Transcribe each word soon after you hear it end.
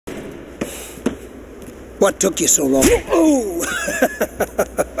What took you so long? Oh!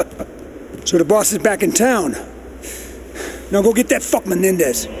 So the boss is back in town. Now go get that fuck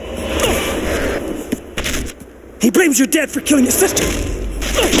Menendez. He blames your dad for killing his sister.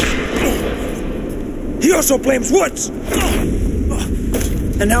 He also blames Woods.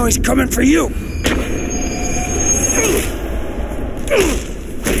 And now he's coming for you.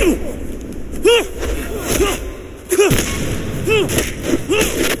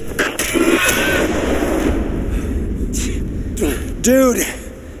 Dude,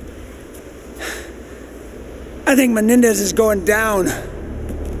 I think Menendez is going down.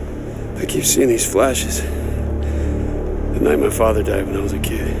 I keep seeing these flashes. The night my father died when I was a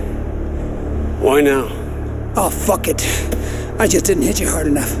kid. Why now? Oh, fuck it. I just didn't hit you hard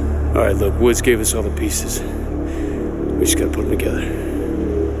enough. All right, look, Woods gave us all the pieces. We just gotta put them together.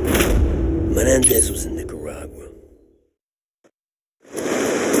 Menendez was in Nicaragua.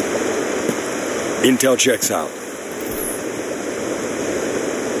 Intel checks out.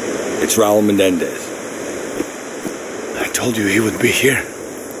 It's Raul Menendez. I told you he would be here.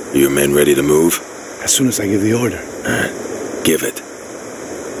 Your men ready to move? As soon as I give the order. Give it.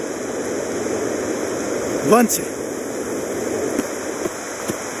 Avance.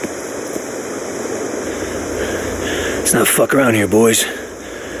 Let's not fuck around here, boys.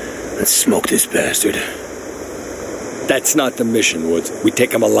 Let's smoke this bastard. That's not the mission, Woods. We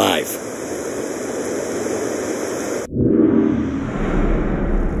take him alive.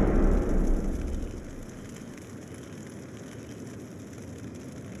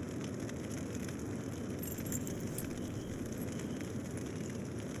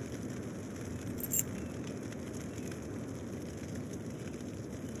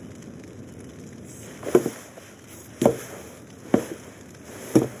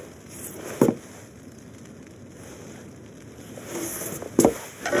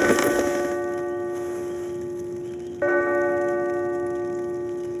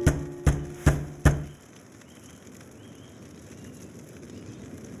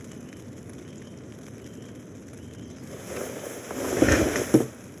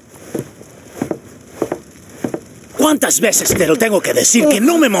 ¿Cuántas veces te lo tengo que decir que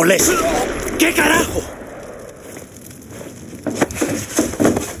no me moleste? ¿Qué carajo?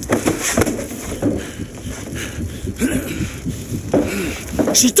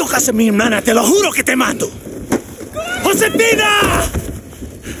 Si tocas a mi hermana, te lo juro que te mato. ¡Josefina!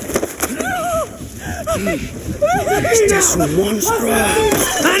 Este es un monstruo.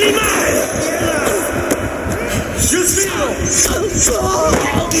 ¡Animal!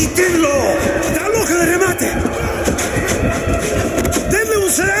 ¡Quítenlo! ¡Está loca de remate! ¡Denle un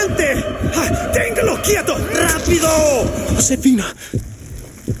sedante! ¡Téngalo quieto! ¡Rápido! Josefina.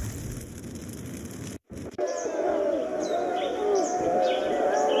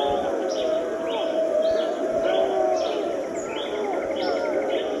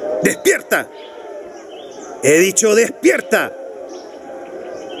 ¡Despierta! He dicho despierta.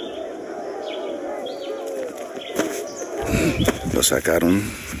 ¿Lo sacaron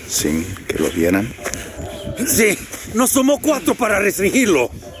sin que lo vieran? Sí, nos tomó 4 para restringirlo.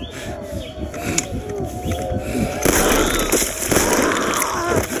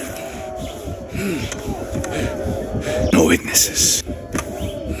 No witnesses.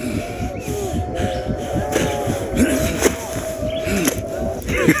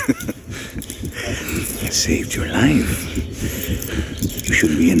 Saved your life. You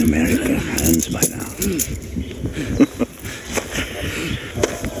should be in American hands by now.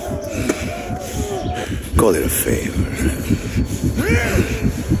 Call it a favor.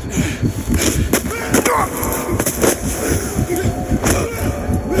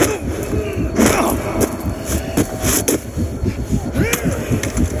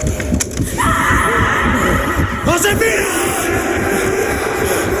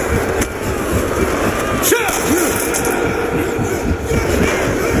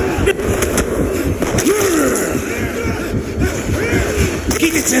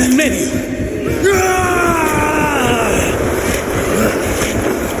 ¡Quítese del medio!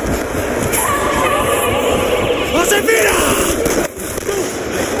 ¡Josefina!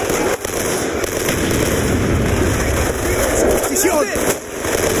 ¡Posición!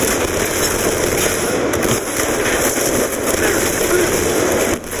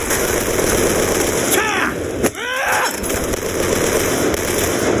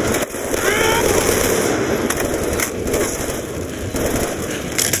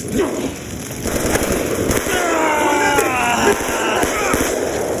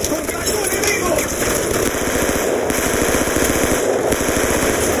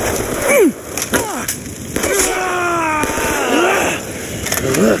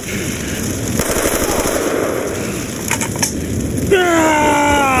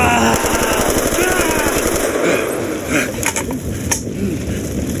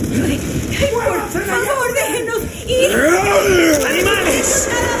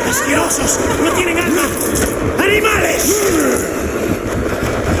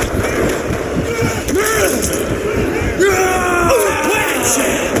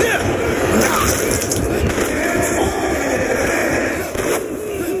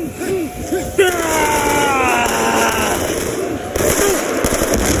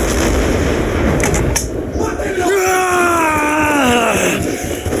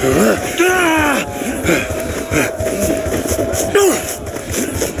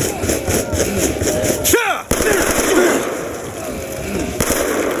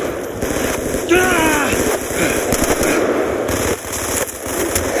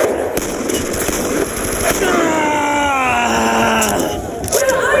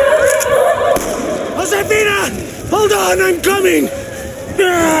 Hold on, I'm coming!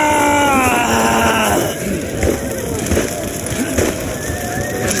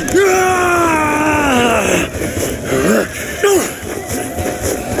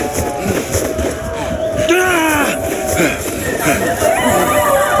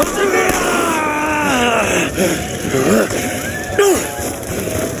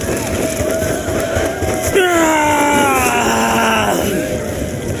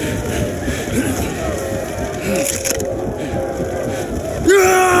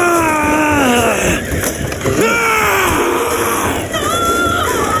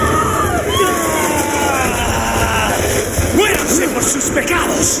 ¡Muéranse por sus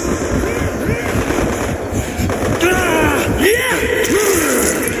pecados!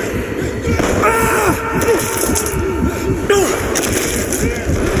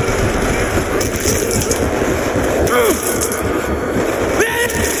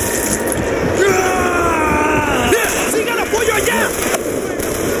 ¡Sigan apoyo allá!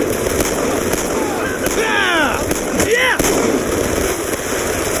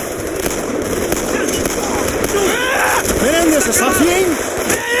 ¡Menéndez, ¿estás bien?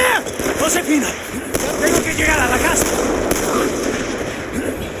 ¡Josefina! ¡Tengo que llegar a la casa!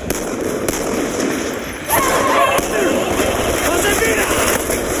 ¡Josefina!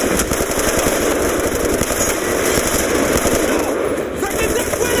 ¡Sáquense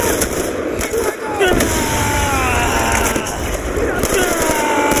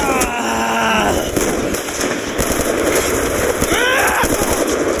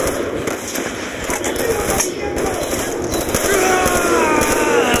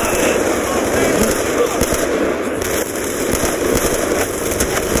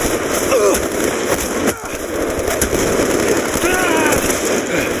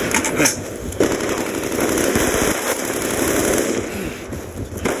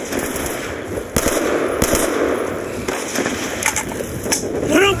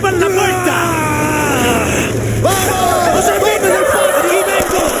 ¡rompan la puerta! ¡Vamos! ¡Josefina! ¡Aquí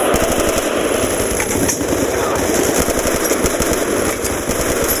vengo!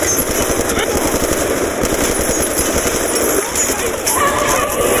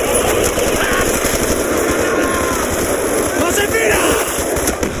 ¡Josefina!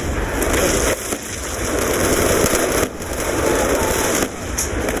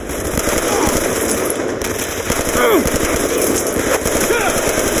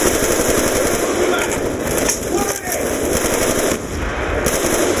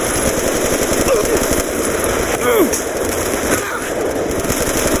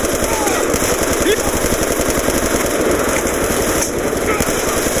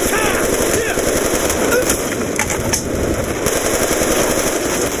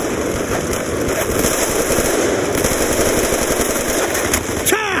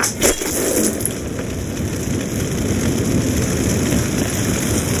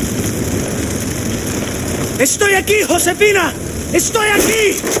 ¡Estoy aquí, Josefina! ¡Estoy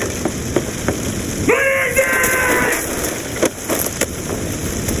aquí!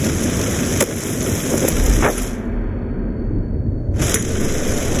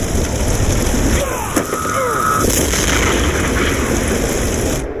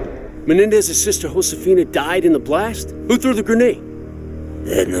 Menendez's sister Josefina died in the blast? Who threw the grenade?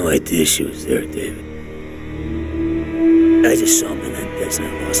 I had no idea she was there, David. I just saw Menendez and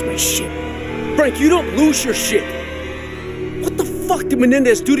I lost my shit. Frank, you don't lose your shit. What the fuck did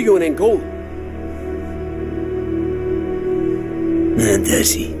Menendez do to you in Angola?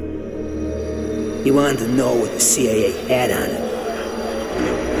 Menendez, he wanted to know what the CIA had on him.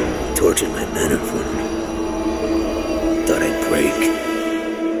 He tortured my men in front of me. Thought I'd break.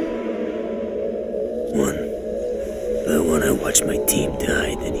 One by one, I watched my team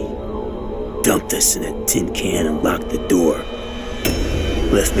die. Then he dumped us in a tin can and locked the door.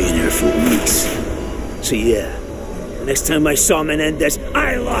 Left me in there for weeks. So yeah, the next time I saw Menendez,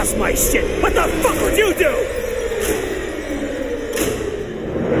 I lost my shit. What the fuck would you do?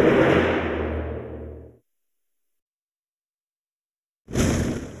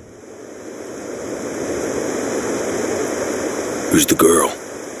 Who's the girl?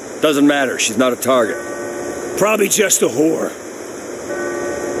 Doesn't matter. She's not a target. Probably just a whore.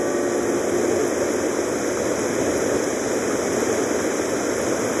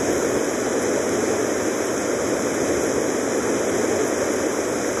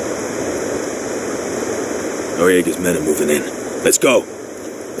 Noriega's men are moving in. Let's go.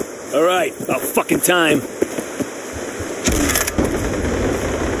 All right, about fucking time.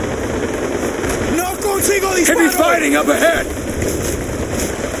 ¡No consigo disparos! Heavy fighting up ahead!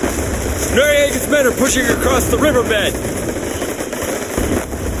 Noriega's men are pushing across the riverbed.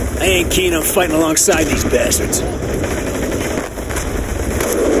 I ain't keen on fighting alongside these bastards.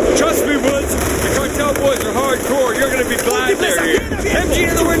 Woods. The cartel boys are hardcore. You're gonna be glad they're here. MG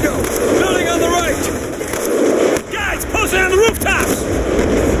in the window. Building on the right. Guys, posted on the rooftops!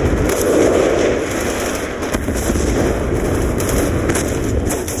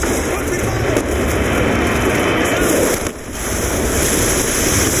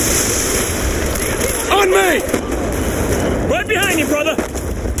 On me! Right behind you, brother!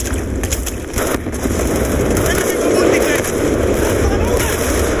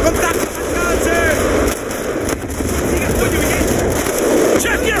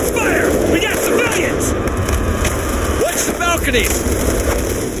 Check your fire! We got civilians! Watch the balcony!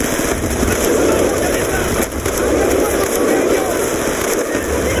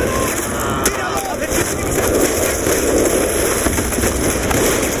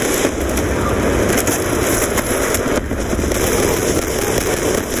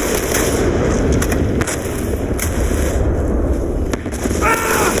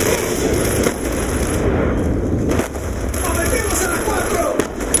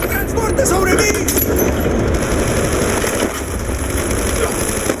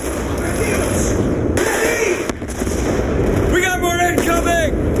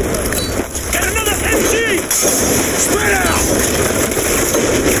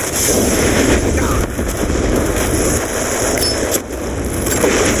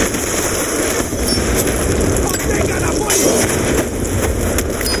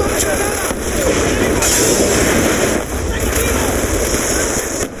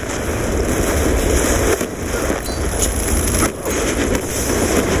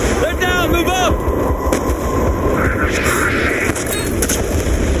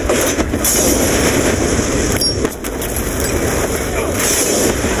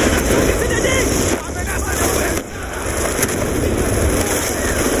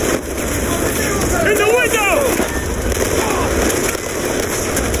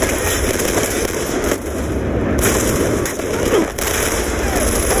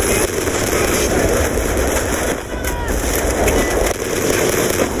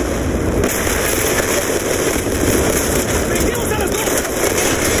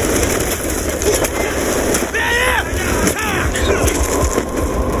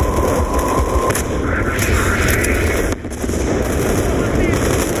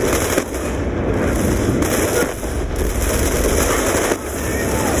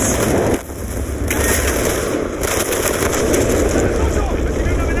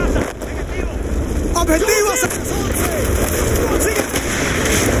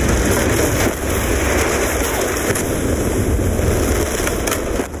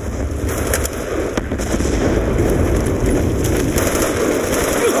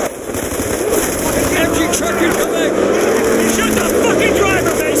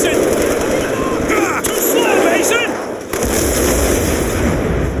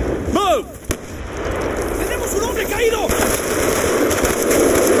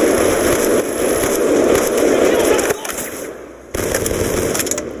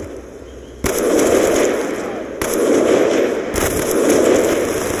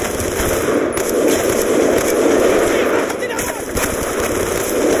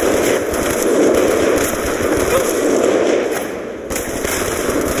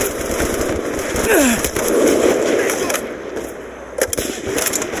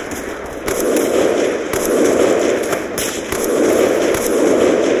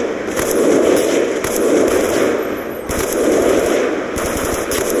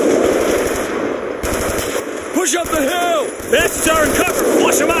 Push up the hill! Bastards are in cover!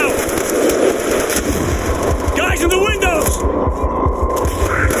 Flush them out! Guys in the windows!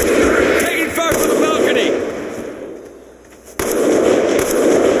 Taking fire from the balcony!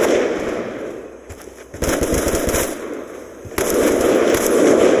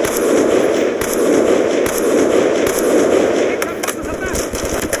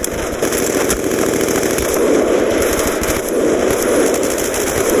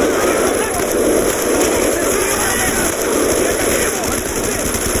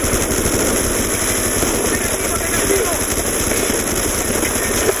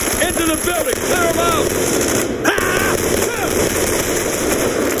 Building! Clear them out!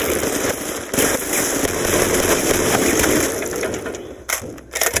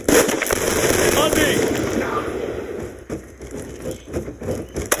 On me!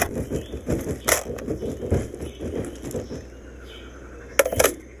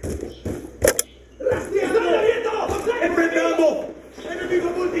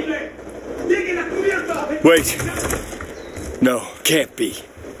 Wait. No, can't be.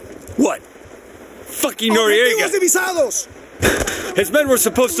 What? Fucking Noriega! His men were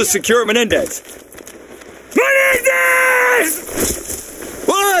supposed to secure Menendez. Menendez!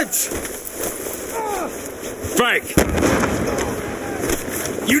 What? Woods! Frank!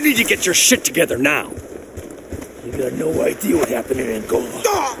 You need to get your shit together now. You got no idea what happened in Angola.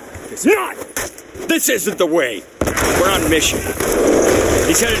 It's not! This isn't the way. We're on a mission.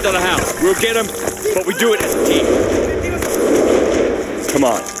 He's headed to the house. We'll get him, but we do it as a team. Come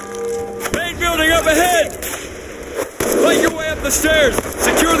on. Main building up ahead! Fight your way up the stairs.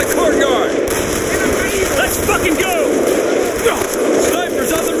 Secure the courtyard. Let's fucking go!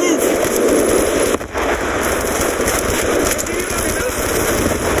 Snipers on the roof!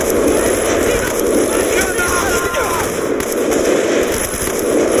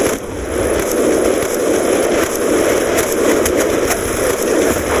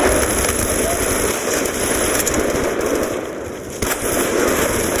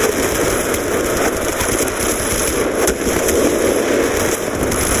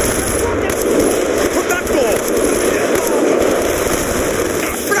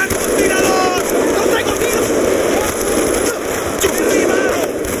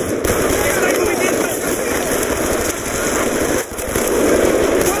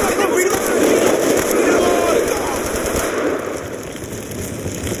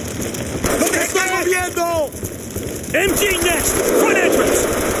 MG next! Front entrance!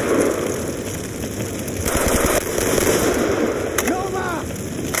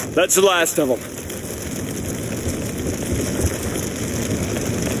 That's the last of them.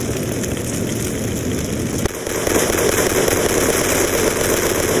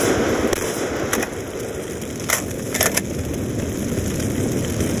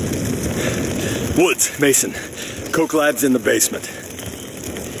 Woods, Mason. Coke Lab's in the basement.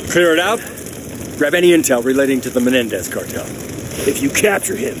 Clear it out. Grab any intel relating to the Menendez cartel. If you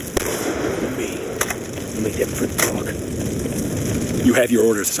capture him, me, I'll make that prick talk. You have your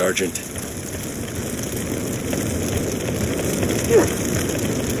orders, Sergeant.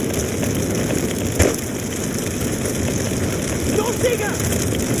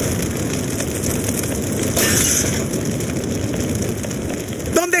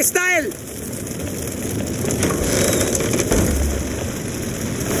 ¿Dónde está él?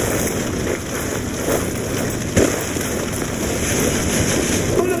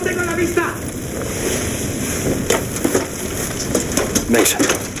 Mason.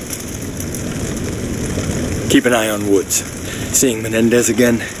 Keep an eye on Woods. Seeing Menendez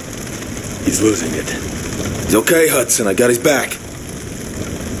again, he's losing it. He's okay, Hudson. I got his back.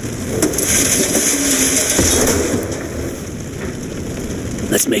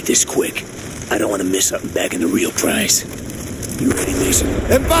 Let's make this quick. I don't want to miss something back in the real prize. You ready, Mason?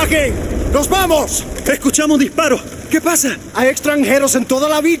 ¡Empaquen! ¡Nos vamos! Escuchamos disparos. ¿Qué pasa? Hay extranjeros en toda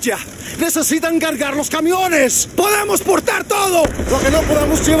la villa. Necesitan cargar los camiones. ¡Podemos portar todo! Lo que no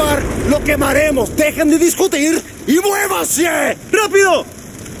podamos llevar, lo quemaremos. Dejen de discutir y muévanse. ¡Rápido!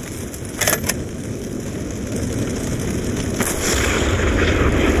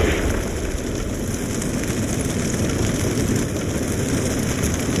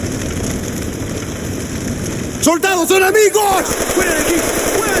 ¡Soldados son amigos! ¡Fuera de aquí!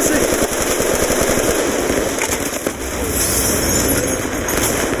 ¡Muévanse!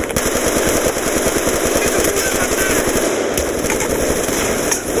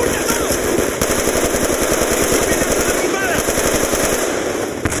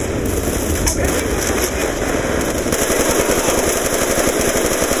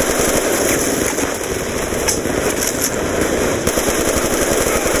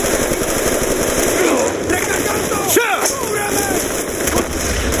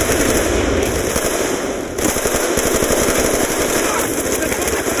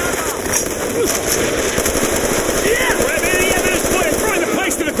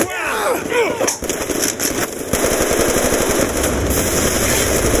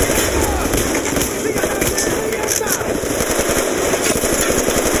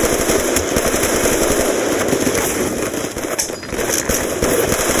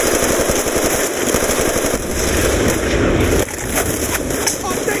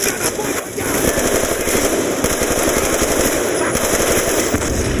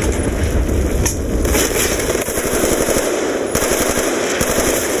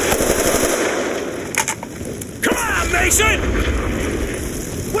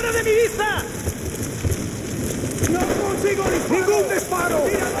 ¡Fuera de mi vista! ¡No consigo ningún disparo!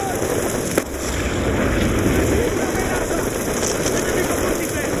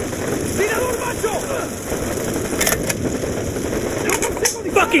 ¡Tirador macho!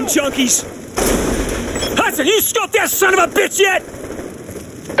 Fucking junkies! Hudson, you scoped that son of a bitch yet?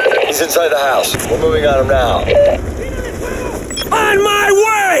 He's inside the house. We're moving on him now. On my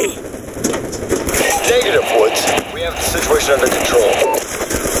way! Negative, Woods. We have the situation under control.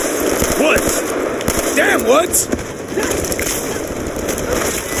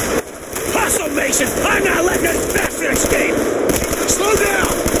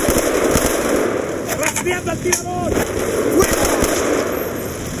 ¡Francotirador! ¡Fuego!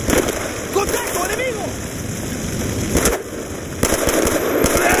 ¡Contacto, enemigo!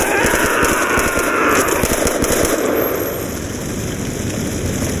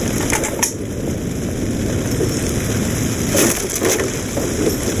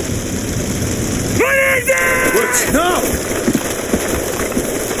 ¡No!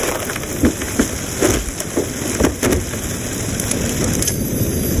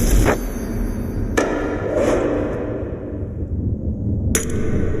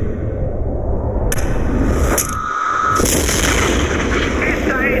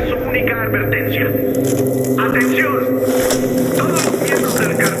 Esta es su única advertencia. ¡Atención! Todos los miembros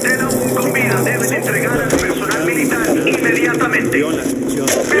del cartel aún con vida deben entregar al personal militar inmediatamente. Dio la función.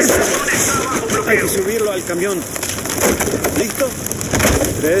 El salón está bajo Hay que bloqueo. subirlo al camión. ¿Listo?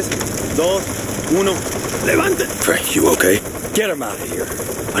 3, 2, 1. ¡Levante! Frank, you okay? Get him out of here.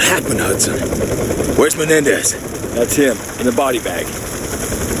 What happened, Hudson? Where's Menendez? That's him, in the body bag.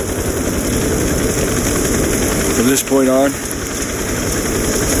 From this point on,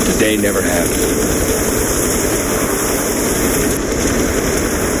 the day never happened.